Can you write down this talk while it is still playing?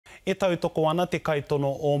E tautoko ana te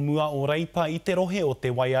kaitono o mua o reipa I te rohe o te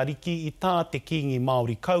waiariki I tā te kingi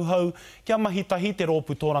Māori kauhau, kia mahitahi te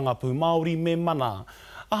rōpu tōrangapū Māori me mana.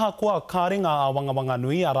 Aha koa kārenga a wangawanga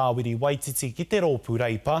nui a Rawiri Waititi ki te rōpu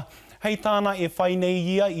reipa. Hei tāna e whai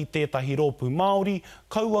nei ia I tētahi rōpu Māori,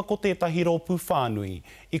 kaua ko tētahi rōpu whānui.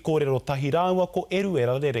 I kōrero tahi rāua ko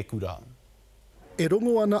eruera rerekura. E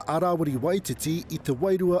rongo ana a Rawiri Waititi I te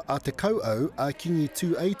wairua a te kauau a King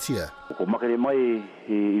Tūheitia. Ko makere mai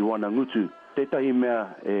I wana ngutu. Tētahi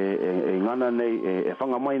mea e ngana nei, e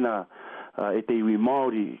whanga mai na e te iwi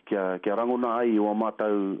Māori kia rangona ai o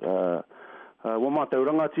mātau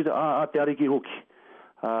rangatira a te ariki hoki.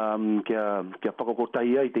 Kia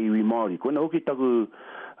whakakotahi ai te iwi Māori. Koina hoki taku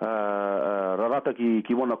rarata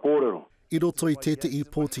ki wana kōrero. I roto I tētai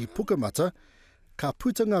pōti pukamata, ka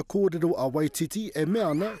putanga kōrero a Waititi e mea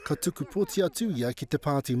ana ka tuku pōti atu ia ki te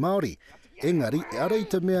pāti Māori. Engari, e ara I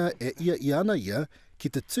te mea e ia ana ia ki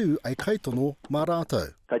te tū ai kaitono mā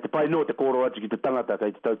rātou. Kei te pai no te kōrero atu ki te tangata,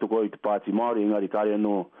 kei te tautoko I te pāti Māori, engari kāre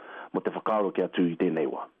anō mo te whakaaro kia tū I tēnei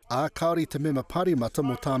wā. A kaori te mema parimata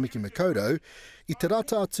mo Tāmiki Makaurau, I te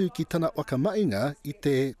rata atu ki tana wakamainga I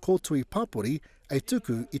te kōtui papori ai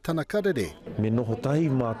tuku I tana karere. Me noho tahi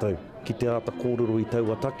mātou ki te ata kōrero I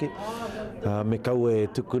tauatake, me kau e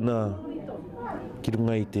tukuna ki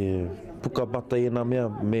runga I te puka bata e nā mea,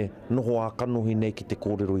 me noho a kanohi nei ki te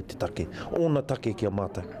kōrero I te take. Ona take kia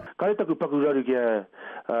mātou. Kare taku pakuraru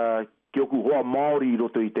ki oku hoa Māori I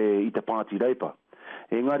roto I te pāti reipa.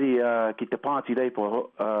 Engari ki te pāti reipa,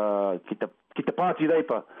 ki te pāti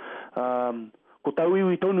reipa, ko tau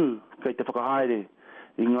iwi tonu kei te whakahaere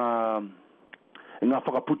I ngā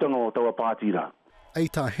whakaputanga o taua pātira.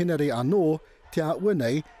 Ei tā henare anō, te aua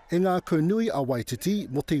nei, e ngā kaunui a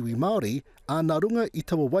Waititi mo te iwi Māori, a nā runga I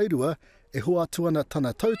taua wairua e hoa tuana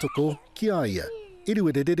tana tautoko ki a ia.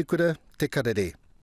 Iruere rerekura, te karere.